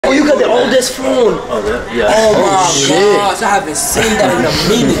Oh, you got the oldest phone. Oh, that? Yeah. Oh my gosh, I haven't seen that in a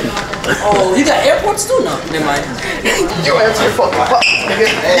minute. Oh, you got AirPods too? No, never mind. You answer your fucking fuck.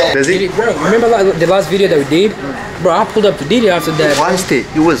 Does he? Bro, remember like the last video that we did? Bro, I pulled up to Diddy after that. Watched it.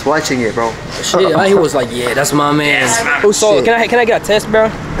 You was watching it, bro. Shit, he was like, yeah, that's my man. Oh, so shit. can I get a test, bro?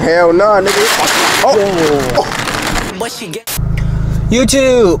 Hell nah, nigga. Oh. But she get.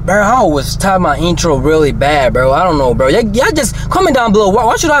 YouTube, bro, I always type my intro really bad, bro. I don't know, bro. Y'all just comment down below.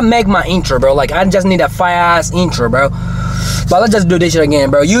 Why should I make my intro, bro? Like, I just need a fire-ass intro, bro. But let's just do this shit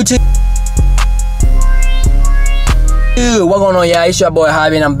again, bro. YouTube. Dude, what going on, y'all? It's your boy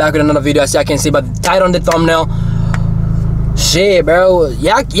Javi, and I'm back with another video. As y'all can see by the title on the thumbnail. Shit, bro.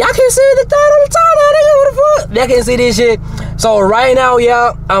 Y'all can see the title on the thumbnail, nigga. What the fuck? Y'all can see this shit. So right now,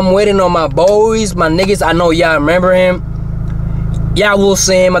 y'all, I'm waiting on my boys, my niggas. I know y'all remember him. Y'all will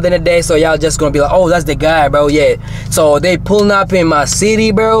see him at the end of the day, so y'all just gonna be like, oh, that's the guy, bro. Yeah. So they pulling up in my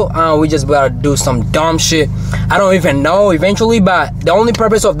city, bro. We just gotta do some dumb shit. I don't even know eventually, but the only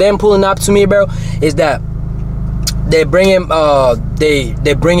purpose of them pulling up to me, bro, is that they bring him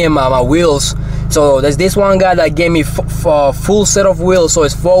they bring him my wheels. So there's this one guy that gave me full set of wheels, so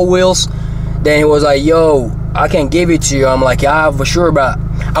it's 4 wheels. Then he was like, yo, I can give it to you. I'm like, yeah, for sure, but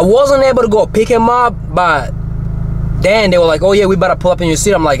I wasn't able to go pick him up. But then they were like, oh yeah, we better pull up in your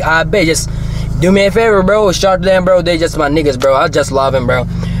seat. I'm like, I bet, just do me a favor, bro. Shout to them, bro. They just my niggas, bro. I just love him, bro.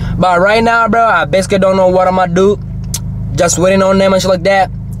 But right now, bro, I basically don't know what I'm gonna do. Just waiting on them and shit like that.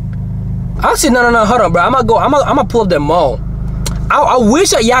 Actually, no, hold on, bro. I'm gonna pull up the mall. I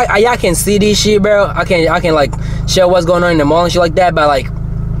wish y'all can see this shit, bro. I can like share what's going on in the mall and shit like that, but like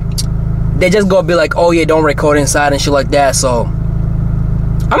they just gonna be like, oh yeah, don't record inside and shit like that. So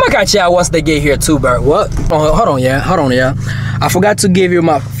I'm gonna catch y'all once they get here too, bro. What? Oh, hold on, yeah. I forgot to give you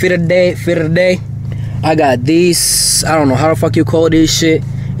my fit of the day. I got these. I don't know how the fuck you call this shit.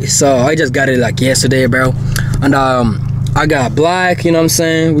 So I just got it like yesterday, bro. And I got black, you know what I'm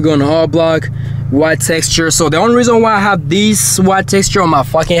saying? We're going to all black, white texture. So the only reason why I have these white texture on my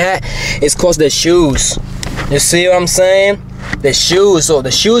fucking hat is cause the shoes. You see what I'm saying? The shoes. So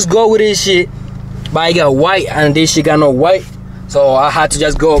the shoes go with this shit. But I got white and this shit got no white. So I had to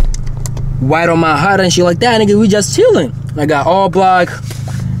just go white on my hat and shit like that, nigga. We just chilling. I got all black,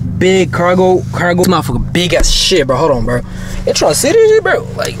 big cargo motherfucker, big as shit, bro. Hold on, bro. You trying to see this shit, bro?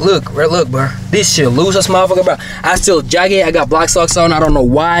 Like, look, bro. This shit loose as motherfucker, bro. I still jacket. I got black socks on. I don't know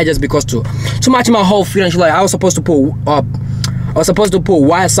why, just because to match my whole feet and shit. Like, I was supposed to put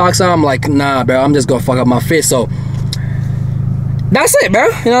white socks on. I'm like, nah, bro. I'm just gonna fuck up my fit. So that's it, bro.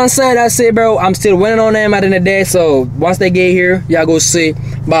 You know what I'm saying? That's it, bro. I'm still waiting on them at the end of the day. So once they get here, y'all go see.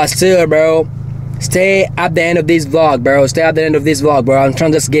 But still, bro, stay at the end of this vlog, bro. Stay at the end of this vlog, bro. I'm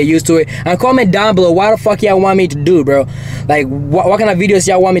trying to just get used to it. And comment down below what the fuck y'all want me to do, bro. Like, what kind of videos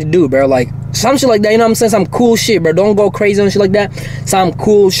y'all want me to do, bro? Like, some shit like that, you know what I'm saying? Some cool shit, bro. Don't go crazy on shit like that. Some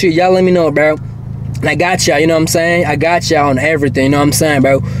cool shit. Y'all let me know, bro. And I got y'all, you know what I'm saying? I got y'all on everything, you know what I'm saying,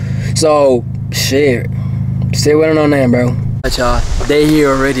 bro? So, shit. Stay waiting on them, bro. Y'all, they here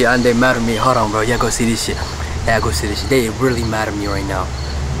already and they mad at me. Hold on, bro. Y'all go see this shit. Yeah, go see this shit. They really mad at me right now.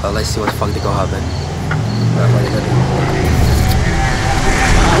 Let's see what the fuck they gonna happen.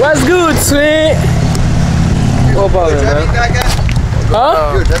 What's good, sweet? What about it, bro?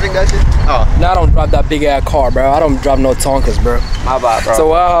 Huh? You driving that shit? Oh. No, I don't drive that big ass car, bro. I don't drive no Tonkas, bro. My bad, bro. So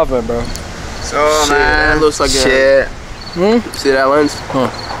what happened, bro? So, man, that looks like shit. See that lens?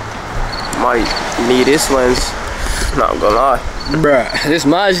 Might need this lens. Not gonna lie. Bruh, this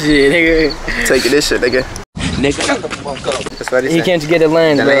my shit, nigga. Take this shit, nigga. That's what He can't get the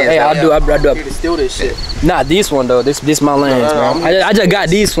lens, bro. Hey, I do. You can steal this shit. Not this one though. This my lens, bro. I just got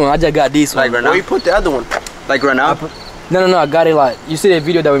this one. Like right now? Where you put the other one? Like right now? No. I got it like, you see the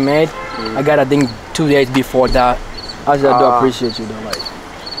video that we made? I got it, I think 2 days before that. I just do appreciate you though. Like,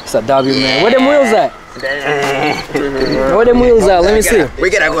 it's a W, man. Where them wheels at? Where them wheels at? Let me see. We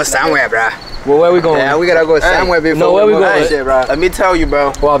gotta go somewhere, bro. Well, where we going? Yeah, we gotta go somewhere before. No, where we going? Shit, bro. Let me tell you,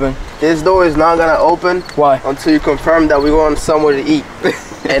 bro. What happened? This door is not gonna open. Why? Until you confirm that we're going somewhere to eat.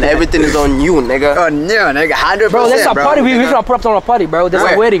 And everything is on you, nigga. Oh no, nigga, 100%. Bro, that's a party. We finna put up on a party, bro.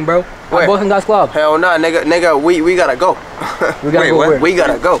 That's a wedding, bro. Where? Both in God's club. Hell nah, nigga, we gotta go. We gotta go where? We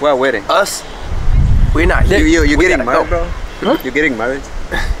gotta go. What wedding? Us? We're not here. You getting married, bro? Huh? You getting married?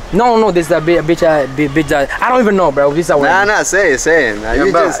 No, this is a bitch. I don't even know, bro. This is a wedding. Nah, say it. Nah,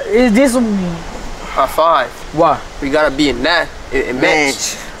 you just. Is this? A 5. Why? We gotta be in that. In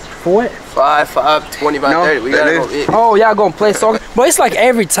match. For what? 5, 25, 30. We gotta go eat. Oh, y'all gonna play soccer? Bro, it's like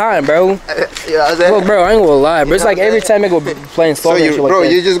every time, bro. You know what I'm saying? Look, bro, I ain't gonna lie, bro. It's like every time I go playing soccer. So you, bro,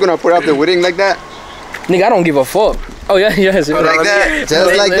 you just gonna put up the wedding like that? Nigga, I don't give a fuck. Oh yeah, yes. Like that.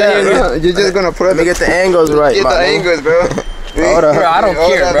 Just like that. You're just gonna put it. Let me get the angles right, Get the man. angles, bro. Hold on. Bro, I don't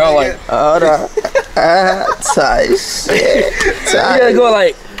care, bro. Like, Hold on. Tight shit. you gotta go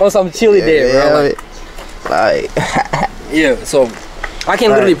like on some chili day, bro. Like. Yeah, so I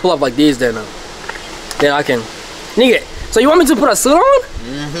can literally pull up like these then. Then I can. Nigga, so you want me to put a suit on?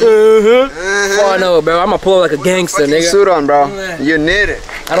 Oh no, bro. I'm gonna pull up like a gangster, nigga. Suit on, bro. You need it.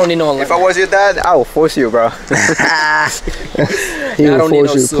 I don't need no like If I was your dad, I would force you, bro. He I will don't need force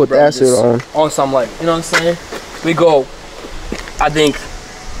no you to suit, put bro. that suit Just on. on some like, you know what I'm saying? We go, I think,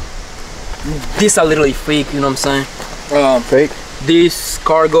 these are literally fake, you know what I'm saying? Fake, This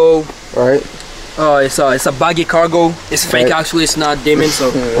cargo, right? it's a baggy cargo. It's fake Right. actually, it's not demon, so.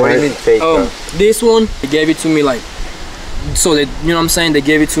 What do you mean fake, bro? This one, they gave it to me like, so they, you know what I'm saying? They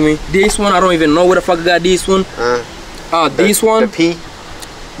gave it to me. This one, I don't even know where the fuck I got this one. This one. The P?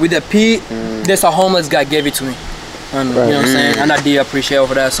 With the P, there's a homeless guy gave it to me. And you know what I'm saying? And I do appreciate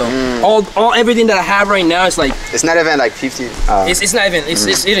over that. So all everything that I have right now is like It's not even like 50. it's not even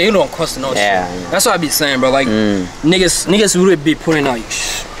it don't cost no Yeah, shit. yeah. That's what I be saying, bro. Like niggas really be putting out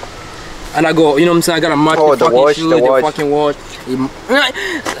shh. And I go, you know what I'm saying? I gotta match Oh, the the fucking watch, shoes, the the watch. fucking watch.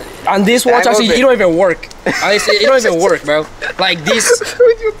 And this watch I actually love it don't even work. I say it don't even work, bro. Like this.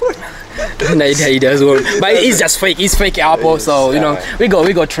 No, he does work, but it's just fake. It's fake Apple, so you know we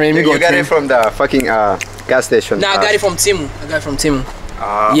go trim. We go You got trim. it from the fucking gas station. Nah, I got it from Timu. I got it from Timu.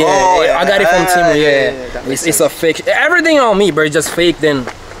 Oh, I got it from Timu. Yeah, that makes it's a fake. Everything on me, bro, is just fake. Then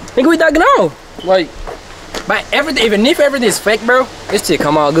think we talking now, like, but everything, even if everything is fake, bro, it still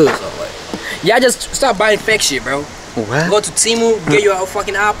come out good. So like, yeah, just stop buying fake shit, bro. What? Go to Timu, get you a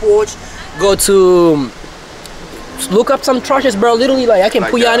fucking Apple Watch. Go to look up some trashes, bro. Literally, like I can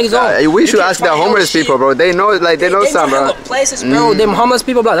put y'all niggas on. We You should can ask the try your homeless shit. people, bro. They know, like they know some, bro. Places, bro. Them homeless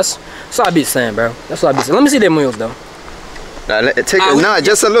people, bro. That's what I be saying, bro. That's what I be saying. Let me see them wheels, though.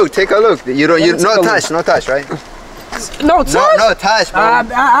 Just a look. Take a look. You don't. You no touch, right? No touch. No touch, bro.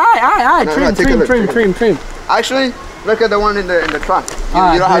 Trim, take a look, trim. Actually, look at the one in the trunk.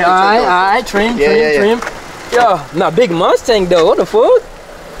 You don't have to Alright, trim. Yeah, nah, big Mustang though. What the fuck?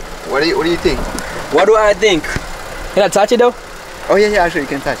 What do you think? What do I think? Can I touch it though? Oh yeah. Actually, you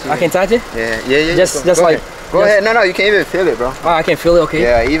can touch it. I can touch it. Yeah. Just Go like. ahead. Go ahead. No, you can even feel it, bro. Oh, I can feel it. Okay.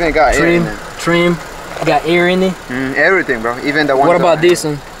 Yeah, even got air in it. Trim. Got air in it. Everything, bro. Even the one. What about this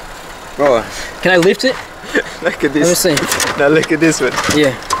one? Bro, Can I lift it? look at Let me this. see. Now look at this one.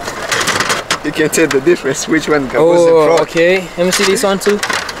 Yeah. You can tell the difference. Which one goes in Oh, front? okay. Let me see this one too.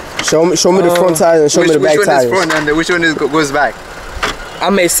 Show me the front tires and show me the back which one tires. is front and which one goes back? I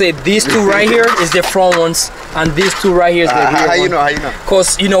may say these two right here is the front ones, and these two right here is the rear How you one. know? How you know?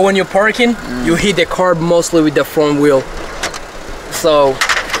 Cause you know when you're parking, you hit the curb mostly with the front wheel. So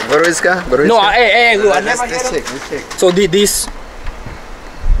Borowska? no, hey, look, I never hit Let's him. check. Let's check. So this.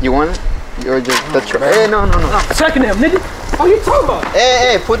 You want it? You're just Hey, no. Checking him, nigga. What you talking about?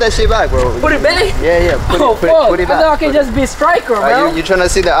 Hey, put that shit back, bro. Put it back. Yeah. Oh fuck! Put it I thought I back. can just be striker, bro. You trying to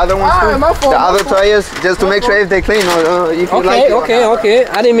see the other ones Alright, too? my fault, The my other fault. tires, just to make sure if they clean or if you like it. Okay.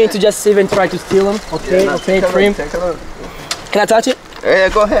 I didn't mean to just even try to steal them. Okay, trim. Take a look. Can I touch it? Yeah,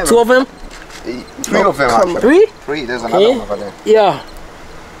 go ahead. Two of them? Three of them. Actually. Three? Three. There's another one over there. Yeah.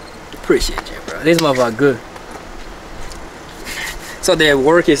 Appreciate you, bro. This motherfucker good. So their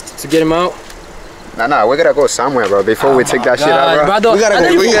work is to get him out. Nah, we gotta go somewhere, bro. Before we take that shit out, bro. We gotta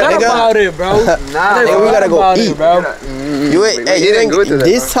go. We forgot about it, bro. Nah, we gotta go about eat. it, bro. You ain't, hey, We didn't go to that,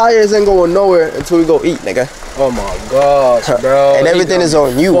 these tires ain't going nowhere until we go eat, nigga. Oh my gosh, bro. And everything is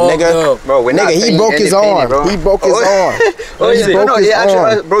on you, Fucked nigga. up. Bro, we're not Nigga, he paying broke his any penny, arm. bro. He broke his arm. Oh, He yeah. broke No, his he actually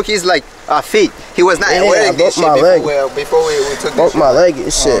arm. broke his like feet. He was not Yeah, I wearing this broke shit my leg. before we took this Broke shit. my leg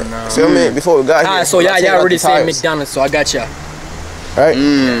and shit. See what I mean? Before we got here. So I y'all take out already the saying tires. McDonald's, so I got ya. Right?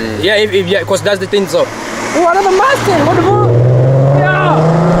 Yeah, if cause that's the thing. So, oh, another Mustang. What the fuck?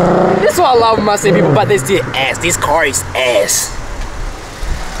 Yeah. This is why I love Mustang people, but they still ass. This car is ass.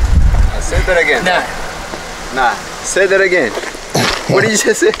 Say that again. Nah. Say that again. What did you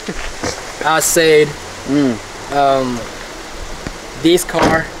just say? I said, this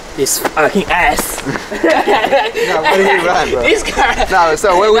car is fucking ass. Nah, what did you run, bro? This car. Nah,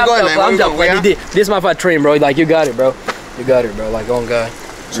 so where we going, man? Where we going? Like, this motherfucker train, bro. Like you got it, bro. You got it, bro. Like on God.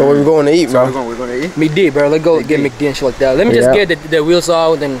 So where we going to eat, bro? We're gonna eat? McD, bro. Let's go get McD and shit like that. Let me just Yeah. get the wheels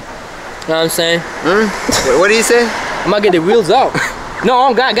out, and you know what I'm saying? What did you say? I'm gonna get the wheels out. No,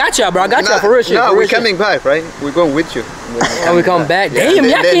 I got y'all, bro. I got y'all for real shit. No, for we're real shit. coming back, right? We're going with you. And we come back. Yeah, Damn, y'all they-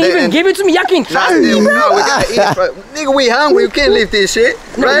 can't they- even give it to me. Y'all can't Nah, trust me, bro. no, we gotta eat, bro. Nigga, we hungry. We can't leave this shit,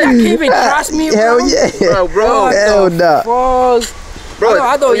 No, y'all right? can't even trust me, bro. Hell yeah. Bro. Hell nah. Fuck. Bro,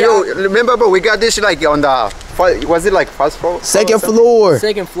 I thought yo, remember, bro, we got this like on the Was it like fast floor? Second floor.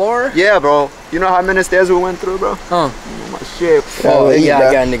 Second floor? Yeah, bro. You know how many stairs we went through, bro? Huh. Oh, my shit. Oh, yeah,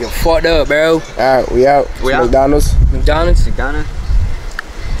 I got a nigga fucked up, bro. Alright, we out. We out? McDonald's. McDonald's. McDonald's.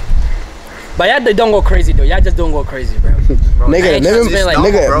 But y'all don't go crazy though. Y'all just don't go crazy, bro.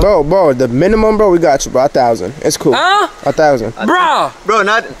 Nigga, bro, the minimum, bro, we got you, bro. 1,000. It's cool. Huh? 1,000.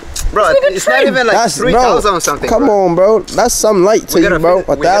 Bro, It's not even like 3,000 or something. Come on, bro. That's something light to you, bro.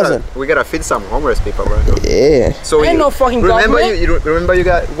 1,000. We gotta feed some homeless people, bro. Yeah. So ain't no fucking remember government. you remember you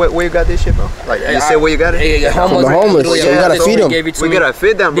got where you got this shit, bro? Like you say where you got it? From the homeless. So you gotta feed them. We gotta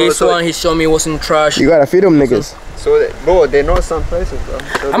feed them, bro. This one he showed me was some trash. You gotta feed them niggas. So bro, they know some places, bro.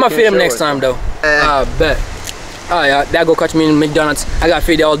 So I'ma feed them next time though. I bet. Oh yeah, that go catch me in McDonald's. I gotta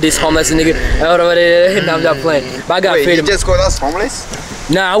feed all this homeless nigga. I'm not playing. But I gotta feed them. You just call us homeless?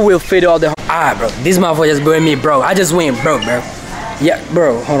 Nah, I will feed all the. Ah, bro, this motherfucker just going me, bro. I just went broke, bro. Yeah,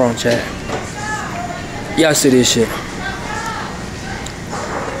 bro. Hold on, chat. Y'all see this shit,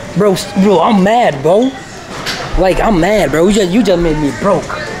 bro? I'm mad, bro. Like I'm mad, bro. You just made me broke.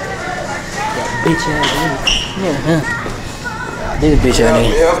 Yeah, bitch ass nigga. Yeah, this bitch ass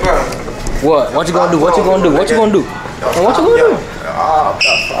nigga. Yeah, bro. What you gonna do? What you gonna do? What you gonna do? What you gonna do?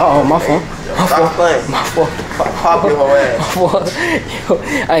 Oh, my phone. Stop playing. My fault. Pop your whole ass. Yo,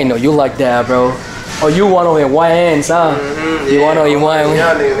 I ain't know you like that, bro. Oh, you want on your white hands, huh? You want on your white hands?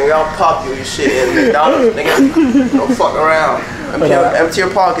 Yeah, nigga, I'll pop you shit in McDonald's, nigga. Don't fuck around. Empty your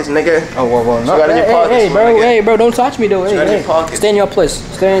pockets, nigga. Oh, well, no. You got in your pockets, Hey, bro, nigga. hey, bro, don't touch me though. You got in Hey, your pockets. stay in your place.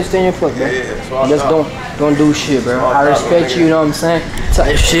 Stay in your place, bro. Yeah, Just don't do shit, bro. I respect you, you know what I'm saying?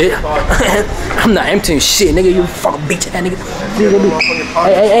 Type shit. I'm not emptying shit, nigga. You fucking bitch ass nigga.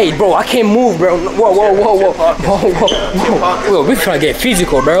 Hey, bro, I can't move, bro. Whoa. Whoa, we trying to get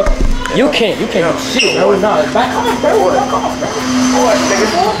physical, bro. You can't do shit, bro. Nah, back off, bro. Back off, bro.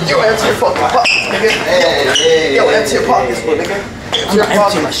 Yo, empty your fucking pockets, nigga. Yo, empty your pockets, nigga. I'm not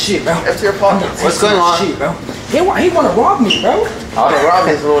emptying my shit, bro. Empty your pockets. What's going on? Shit, bro. He wanna rob me, bro. I wanna rob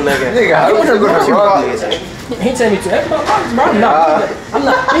this little nigga. Nigga, I wanna rob this. He tell me to empty my pockets, bro. I'm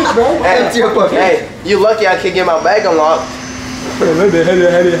not bitch, bro. Empty your pockets. Hey, you lucky I could get my bag unlocked.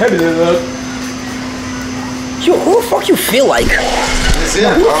 Yo, who the fuck you feel like? This is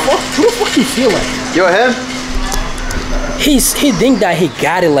Who the fuck you feel like? Yo, him? He think that he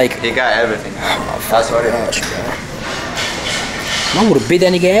got it like. He got everything. That's what it is. I would've beat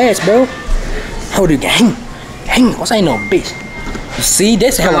that nigga ass, bro. I would've hang. What's I no bitch? You see,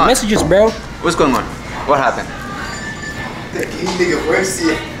 that's hella messages, bro. What's going on? What happened? The gay nigga, where's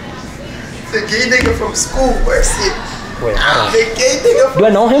he? The gay nigga from school, where's he? Wait, The gay nigga from... do I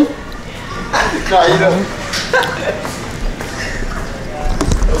know him? Nah, you don't.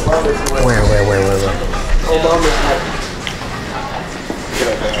 Where? Oh, mama's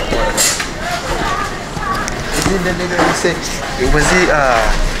Isn't the nigga who said, was he,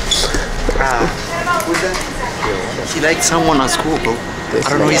 who's that? He liked someone at school, bro. I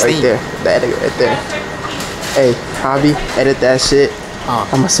don't know his name. There. That nigga right there. Hey, Hobby, edit that shit.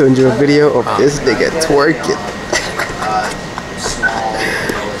 I'ma send you a video of this nigga twerking.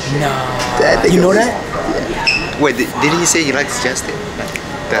 No. That nigga You know was- that? Yeah. Wait, did he say he likes Justin?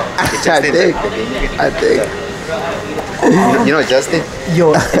 I think. You know Justin?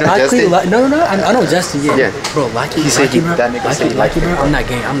 Yo, Justin? no, I know Justin. Yeah. Bro, He said Lucky, bro. that nigga said he liked Lucky, bro. I'm not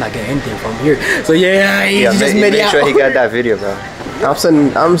getting anything from here. So yeah, he just made it make out. sure he got that video, bro. I'm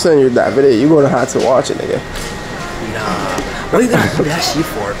sending you that video. You gonna have to watch it, nigga. Nah. What you gonna do that shit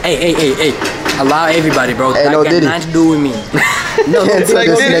for? Hey. Allow everybody, bro. Hey, that no got Diddy. nothing to do with me. No, Can't tell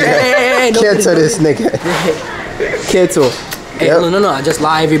this Diddy. nigga. Hey, no Can't Diddy, tell bro. this nigga. Can't tell. Hey, no. I just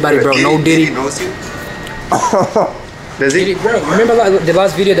lie everybody, bro. No Diddy. knows you? Does Diddy, he? bro. Remember like, the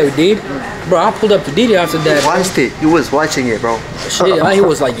last video that we did? Bro, I pulled up to Diddy after that. Watched it. He was watching it, bro. Shit, he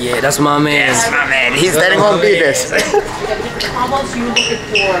was like, yeah, that's my man. My man, he's letting him be this. How much you looking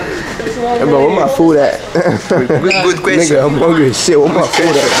for? Hey, bro, where my food at? Good question. Nigga, I'm hungry as shit. Where my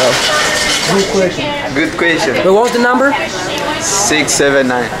food at, bro? Good question. Wait, what was the number?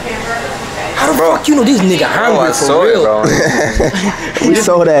 679. How the fuck you know this nigga Bro, I hungry saw for it, real? bro. We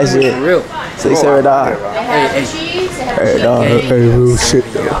sold that shit. For real. $600. Hey. Hey, dog. Hey, real shit,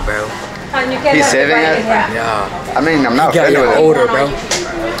 though. Yeah, bro. He's saving it? Yeah. I mean, I'm not You offended with got him. older, bro.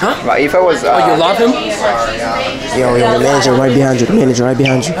 But if I was... Oh, you love him? Yo, the manager right behind you. The manager right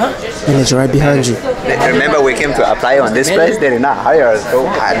behind you. Manager right behind you. Remember we came to apply on this place? They did not hire us, bro.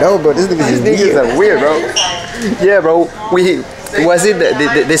 I know, bro. This nigga is These niggas are weird, bro. Yeah, bro. Was it...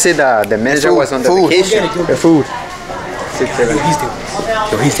 They said the manager was on the vacation. The food. 6, 7.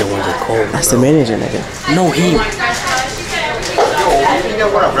 He's the one that's cold. That's the manager, nigga. No, he.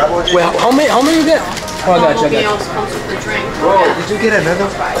 Well, how many you get? Oh, I got you. Everything else comes with the drink. Bro, did you get another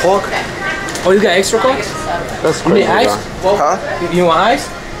Coke? Oh, you got extra Coke? That's You need crazy, ice? bro. Huh? You want ice?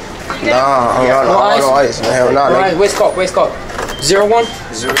 Nah, I don't No ice? no ice. Hell nah, Alright, nigga. where's Coke? Where's Coke? 01?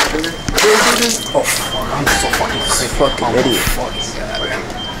 Zero sugar? Oh, I'm so fucking Idiot.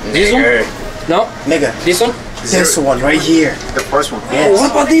 This one? No? Nigga, This one? this one right here. The first one. Oh,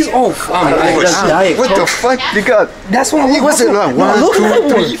 what about these? Oh, Diet What the fuck? You got. that's what I'm looking What's it like? No, 1, look at that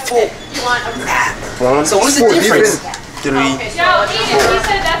 2, one. 3, 4. So what's the difference?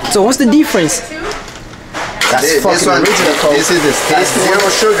 3. So what's the difference? That's This fucking one, original Coke. this is the That's tasty zero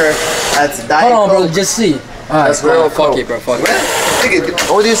sugar. That's diet Hold on, bro. Coke. Just see. Alright, That's real fuck Coke. it, bro. Fuck it. Nigga,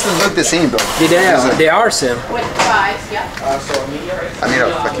 all these look the same, bro. They are same. With fries, yeah. I need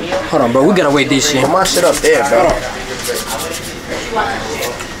a fucking. Hold on, bro. We gotta wait this shit. Put my shit up there, bro.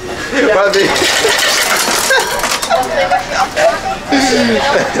 Papi.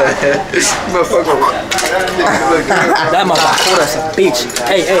 That motherfucker, that's a bitch.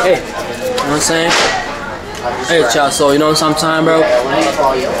 Hey. You know what I'm saying? Hey, child, so you know sometime, bro,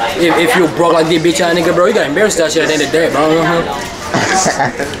 if you broke like this bitch ass nigga, bro, you gotta embarrass that shit at the end of the day, bro.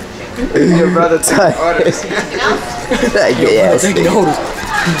 Your brother tight. Yeah. Taking the orders.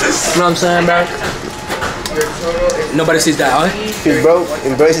 You know what I'm saying, bro? Nobody sees that, huh? If you broke,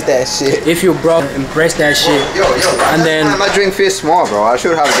 embrace that shit. If you broke, embrace that shit. Yo, And then my drink feels small, bro. I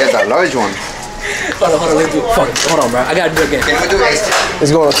should have get that large one. hold on, let's do it. Fuck it. Hold on, bro. I gotta do it again. Can we do it?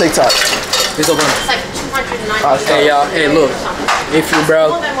 It's going on TikTok. It's over. It's like 290. Hey y'all, hey look, if you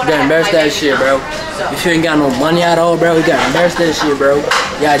bro, you gotta embarrass that shit, bro. If you ain't got no money at all, bro, you gotta embarrass that shit, bro.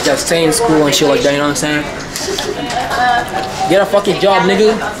 You gotta just stay in school and shit like that, you know what I'm saying? Get a fucking job,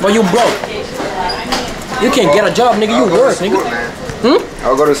 nigga. But you broke. You can't get a job, nigga, you work, nigga.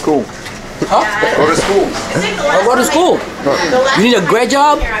 I'll go to school. Huh? Go to school. Or go to school. You need a great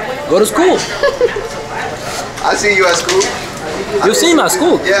job? Go to school. I see you at school. You see my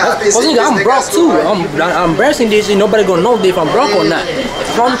school. Yeah, I see I'm this broke nigga at too. school. I'm embarrassing this shit. Nobody gonna know if I'm broke or not.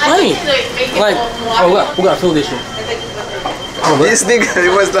 So I'm playing. Like, oh, we gotta fill this shit. This nigga,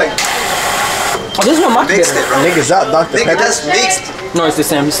 it was like Oh, this one might be mixed better. it, bro. Niggas up, Dr. Nigga, Pepper. that's mixed. No, it's the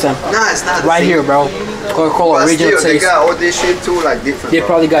same. It's the same. Nah, it's not. the Right same. here, bro. Coca-Cola But original still, they taste. got all this shit too, like different. They bro.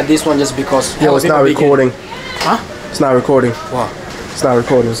 probably got this one just because. Yo, it's not recording. Huh? It's not recording. Wow. It's not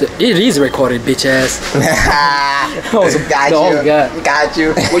recording. It is recorded, bitch ass. Oh, Got oh, you. God. Got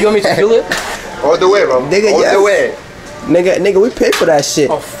you. What, you want me to fill it? All the way, bro. Nigga, all yes. the way. Nigga, we paid for that shit.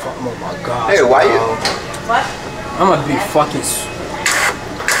 Oh, fuck. Oh, my God. Hey, why you? I'm gonna be fucking.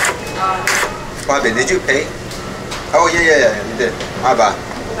 Bobby, did you pay? Oh yeah, you did. My bad.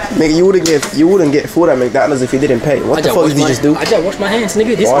 Nigga, you wouldn't get food at McDonald's if you didn't pay. What the fuck did you just do? I just washed my hands,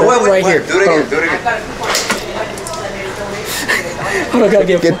 nigga. This Water? one right here. Do it again. Do it again. Hold on, I gotta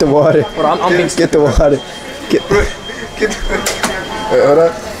Get the water. Hold on, I'm being. Get the water. Get. Get, Wait, hold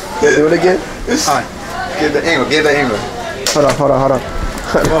on. Do it again. Alright. get the angle. Get the angle. Hold on.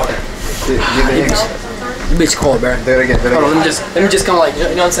 Get the angle. You bitch cold, bro. Do it again. Do it Hold on, again. let me just come like, you know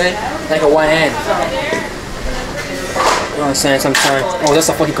what I'm saying? Like a one hand. You know what I'm saying? Sometimes. Oh, that's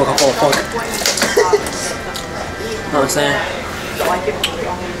a fucking Coca-Cola. Fuck. You know what I'm saying?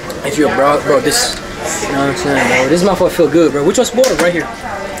 If you're bro, this. You know what I'm saying, bro? This motherfucker feel good, bro. Which one's water? Right here.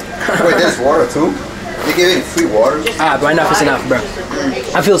 Wait, there's water too? They give you free water? Ah, bro, enough is enough, bro.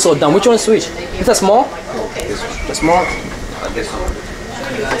 I feel so dumb. Which one switch? Is that small? The small? This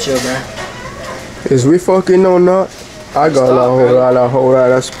one. Chill, bro. Is we fucking or not? I got a whole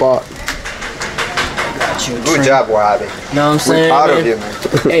lot of spot. Got you. Good job, Wahabi. Know what I'm We're saying? proud man? of you,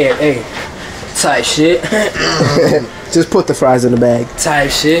 man. Hey. Type shit. Just put the fries in the bag. Type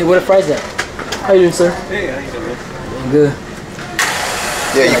shit. Where the fries at? How you doing, sir? Hey, how you doing? Good.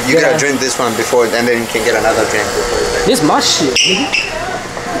 Yeah, you gotta drink this one before, and then you can get another drink before you drink. This my shit,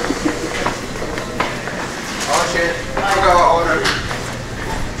 nigga. Oh shit. I got our order.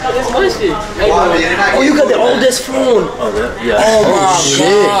 This my shit. Wow, you did not Oh, you get got the food, man. oldest phone. Oh my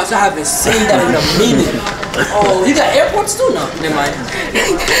gosh, I haven't seen that in a minute. Oh, you got AirPods too? No, never mind.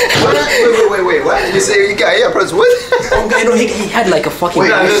 Wait. What? You say you got AirPods? What? Okay, no, he had like a fucking.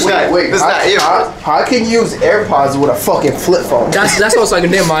 This not AirPods. How can you use AirPods with a fucking flip phone? That's what I was like,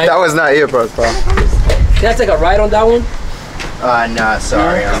 never mind. That was not AirPods, bro. Can I take a ride on that one? Nah,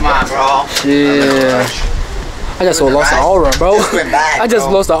 sorry. Come on, bro. Yeah. I just lost the aura, bro. I just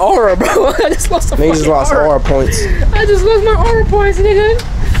lost the aura, bro. I just lost the Niggas just fucking lost aura. aura points. I just lost my aura points, nigga.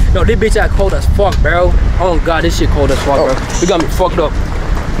 No, this bitch out cold as fuck, bro. Oh god, this shit cold as fuck, bro. You got me fucked up.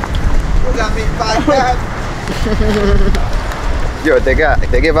 You got me fucked up. Yo, they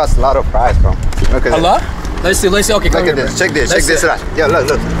gave us a lot of fries, bro. Look at A lot? Let's see. Okay, come Look here, at this. bro. Check this out. Yo, look.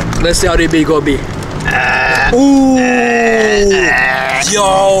 Let's see how they be gonna be. Ooh.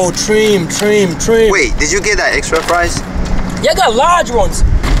 Yo, trim. Wait, did you get that extra fries? Yeah, I got large ones.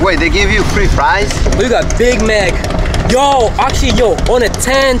 Wait, they give you free fries? We got Big Mac. Yo, actually, yo, on a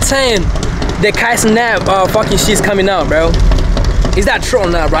 10-10, the Kai Snap fucking shit's coming out, bro. Is that true or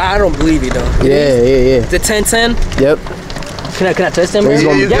not, bro? I don't believe it, though. Yeah. The 10-10? Yep. Can I test them, bro?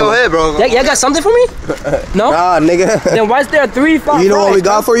 Go ahead, bro. Yeah, y'all got something for me? No? Nah, nigga. Then why is there 3 fries? You know what we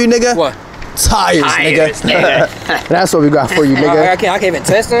got for you, nigga? What? Tires, nigga. That's what we got for you, nigga. I can't even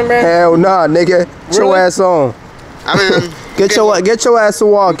test them, bro. Hell nah, nigga. Get your ass on. I mean, get your ass to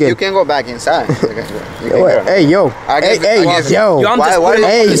walking. You can go back inside. Hey, yo. Hey, yo.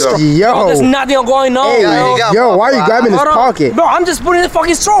 Yo, there's nothing going on, bro. Yo, why are you grabbing his pocket? Bro, I'm just putting in the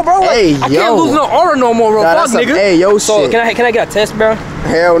fucking straw, bro. Hey, I can't lose no order no more, bro. Fuck, nigga. Hey, yo, so, shit. can I get a test, bro?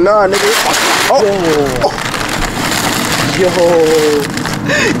 Hell nah, nigga.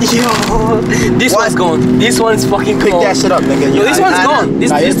 Yo, this one's gone. This one's fucking gone. Pick that shit up, nigga. Yo, this one's gone.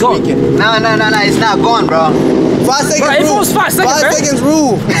 This is gone. No, it's not gone, bro. 5 seconds. Bro, it was 5 seconds, 5 seconds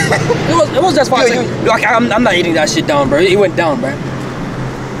rule. It was just 5 seconds. Like, I'm not eating that shit down, bro. It went down, bro.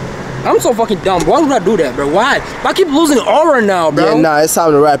 I'm so fucking dumb. Why would I do that, bro? Why? I keep losing aura now, bro. Yeah, nah, it's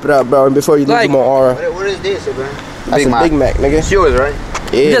time to wrap it up, bro. Before you lose more aura. What is this, bro? That's a Big Mac, nigga. It's yours, right?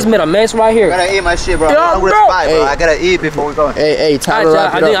 Yeah. You just made a mess right here. I gotta eat my shit, bro. Yeah, bro. I gotta eat before we go. Hey, time to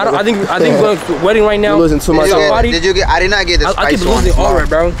wrap it up. I think we're going to the wedding right now. You're losing too much aura. I did not get the spicy one. I keep losing aura,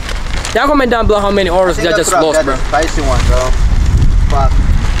 bro. Y'all comment down below how many auras I just lost, bro. Spicy one, bro. Fuck.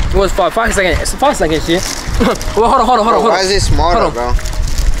 It was 5 seconds. It's 5 seconds, shit. Well, hold on. Why is it smaller, bro?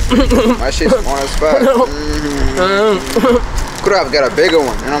 My shit's small as fuck. Could have got a bigger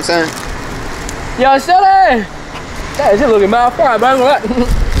one, you know what I'm saying? Yo, shut it! Yeah, she looking mad fine, bro.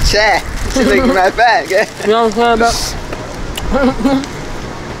 Chat. She's looking right back, yeah. You know what I'm saying, bro?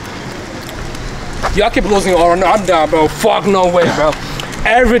 Yo, I keep losing aura. No, I'm down, bro. Fuck no way, bro.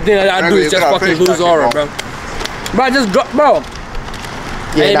 Everything that I do is just fucking lose aura, bro. Bro, just drop, bro.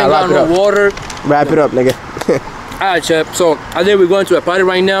 Yeah, ain't even got no water. Wrap it up, nigga. Alright, Chip. So, I think we're going to a party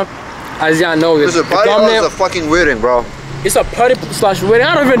right now. As y'all know, It's a party or it's a fucking wedding, bro? It's a party slash wedding.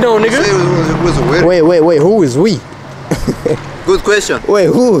 I don't even know, nigga. It was a wedding. Wait. Who is we? Good question. Wait,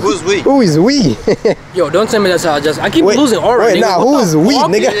 who's we? Who is we? Yo, don't tell me that's how I keep losing aura, wait, nigga. nah, who is we,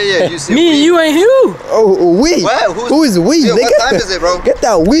 nigga? Yeah, you see Me and you ain't you. Oh, we. What? Who is we, yo, nigga? What time is it, bro? Get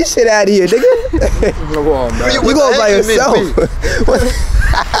that we shit out of here, nigga. You go by yourself.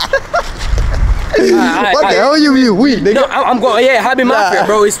 What the hell you mean, we, nigga? No, I'm going, Happy Mafia,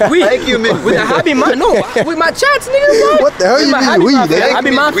 bro. It's we. Thank you, man. With the Happy Mafia. No, with my chats, nigga, bro. What the hell With you my mean, we, Mafia. nigga?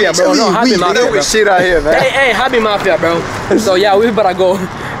 Happy Mafia, bro. No, Happy Mafia, bro. Shit out here, man. Hey, Happy Mafia, bro. So, yeah, we better go.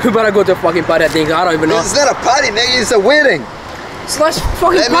 We better go to a fucking party, I think. I don't even know. It's not a party, nigga. It's a wedding. Slash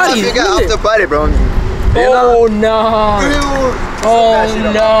fucking party. Let me figure out the party, bro. Oh, no. Oh,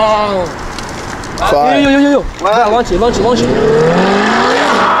 no. Yo. Launch it.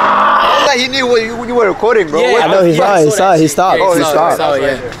 He knew you were recording, bro. Yeah, I know he saw it. He stopped. Oh, he stopped.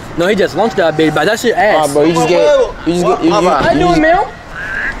 Yeah. No, he just launched that bitch, but that shit ass. Bro, you just get. How you doing, man?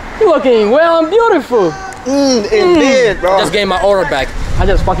 You looking well and beautiful. Indeed, bro. Just getting my aura back. I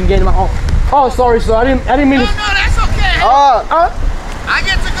just fucking gained my aura. Oh, sorry, sir. I didn't mean to. No, that's okay. I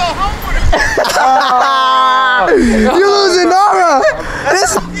get to go home with it. You losing aura.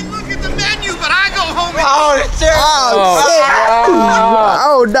 This. You look at the menu, but I go home with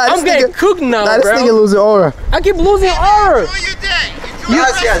I'm getting cooked now, Nah, this bro. nigga losing aura. I keep losing aura. Enjoy your day.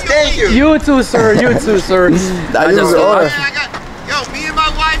 Yes, thank you. You too, sir. You too, sir. Nah, you losing aura. Me and my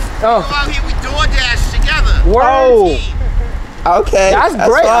wife go Oh. out here, we DoorDash together. Whoa. Okay. That's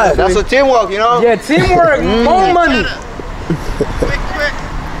great. Fine. That's a teamwork, you know? Yeah, teamwork. More money. Quick.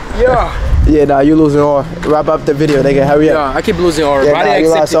 Yeah. Yeah, nah, you losing aura. Wrap up the video, nigga. Hurry up. Yeah, I keep losing aura. Yeah, Why nah, they you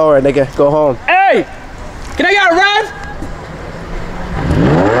accept lost it? aura, nigga. Go home. Hey! Can I get a ride?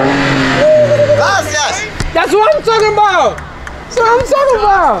 Gracias. That's what I'm talking about. That's what I'm talking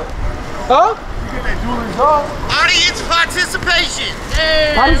about. Huh? Audience participation.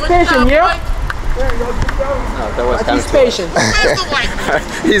 Participation, yeah? Participation. Where's the white?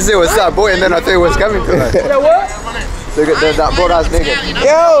 He said, what's up, boy? And then I thought he was coming to us. What? That broad ass nigga.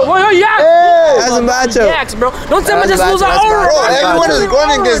 Yo! Well, yo, yak. That's a macho. Yaks, bro. Don't tell me That's just lose macho, an aura. Bro, everyone is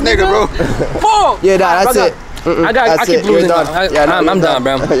running this nigga, bro. Fuck. Yeah, nah, that's it. I keep losing. You're done. I'm done,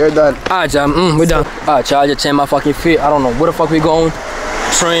 bro. You're done. Alright, y'all. We're done. Alright, y'all. I just change my fucking feet. I don't know where the fuck we going.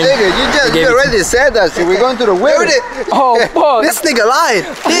 Train. Nigga, you already said that shit. We're going to the wedding. Oh, fuck. This nigga lying.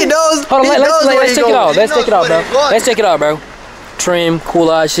 He knows. Hold on, he knows where let's he check it going. out. Let's check it out, bro. He knows what Let's check it out, bro. Trim,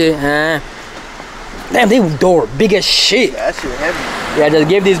 cool ass shit. Damn, they door big as shit. That shit heavy. Yeah, I just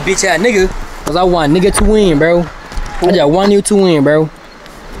gave this bitch ass nigga Cause I want nigga to win, bro. I just want you to win, bro.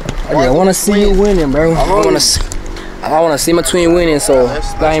 I just wanna see you winning, bro. I wanna see my twin winning, so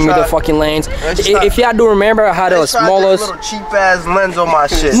line me the fucking lanes. If y'all do remember how the smallest little cheap ass lens on my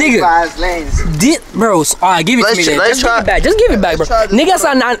shit. nigga, bro. Alright, give it to me then. Just give it back. Just give it back, bro. Niggas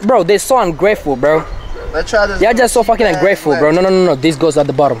are not, bro. They're so ungrateful, bro. Let's try this. Y'all just so fucking ungrateful, bro. No. This goes at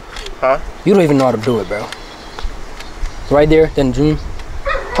the bottom. Huh? You don't even know how to do it, bro. Right there, then zoom.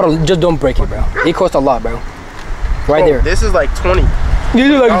 Hold on, just don't break it, bro. It costs a lot, bro. Right there. This is like 20.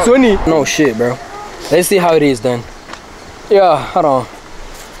 This is like 20. No shit, bro. Let's see how it is then. Yeah, hold on.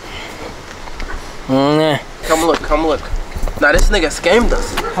 Nah. Come look. Nah, this nigga scammed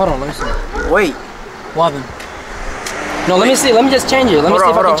us. Hold on, let me see. Wait. What happened? No, let me see. Let me just change it. Let me see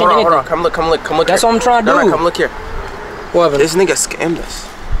if I can change anything. Hold on. Come look. That's what I'm trying to do. No, come look here. What happened? This nigga scammed us.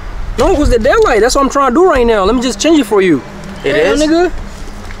 No, it was the deadlight. That's what I'm trying to do right now. Let me just change it for you. It is? Nigga.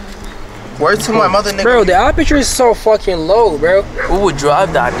 Word to my mother, nigga. Bro, the aperture is so fucking low, bro. Who would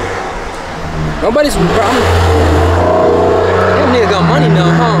drive that nigga? Nobody's. That nigga got money now,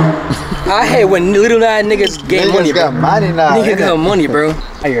 huh? I hate when little ass niggas get money, bro. Got money now. Nigga got money, bro.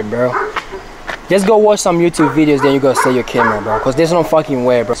 Tired, bro. Just go watch some YouTube videos, then you go set your camera, bro. Cause there's no fucking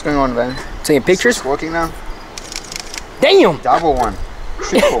way, bro. What's going on, man? Taking pictures? It's working now? Damn! Double one.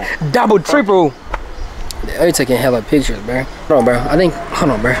 Triple. Double, triple. They're taking hella pictures, bro. Hold on, bro. I think.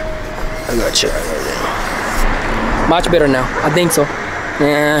 Hold on, bro. I got you. Much better now. I think so.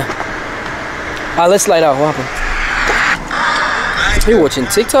 Yeah. Alright, let's slide out. What happened? You watching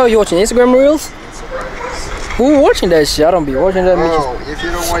TikTok? You watching Instagram Reels? Who watching that shit? I don't be watching that. Bro, if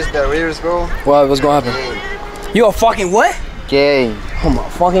you don't watch the Reels, bro. What's gonna happen? You a fucking what? Gay. Oh my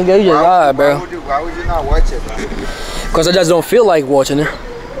fucking god, you just lied, bro. Why would you not watch it, bro? Cause I just don't feel like watching it.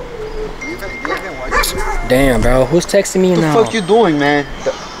 You even watch it. Damn, bro. Who's texting me now? What the fuck you doing, man?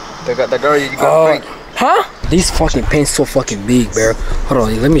 The girl you got prank. Huh? These fucking pants so fucking big, bro. Hold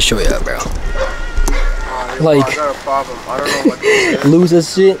on, let me show you that, bro. Like, I got a problem. I don't know what this is. loser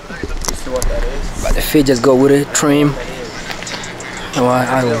shit. You see what that is? But the fit just go with it, trim. Oh,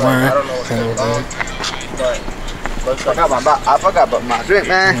 I don't I mind. don't know what's going on. But looks like I forgot about my drink,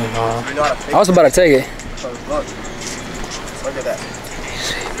 man. you know how to take I was about to take it. it. Look at that.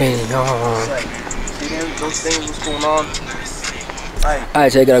 Man, See them, those things, what's going on?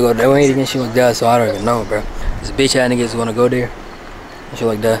 Alright, check it out. Go there. Ain't even shit like that, so I don't even know, bro. This bitch ass niggas wanna go there. And shit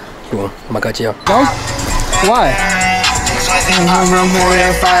like that. You want? I'm gonna cut you out. No? Why?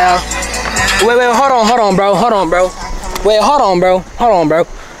 Wait, hold on, bro. Wait, hold on, bro.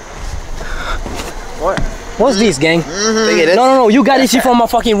 What? What's this, gang? No, you got this shit from my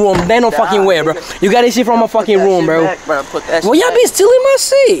fucking room. There ain't no fucking way, bro. You got this shit from my fucking room, bro. Well, y'all be stealing my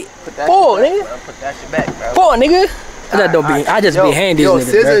shit. Poor, nigga. Put that shit back, bro. Poor, nigga. I just be handy,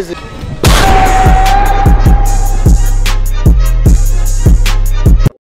 nigga, bro.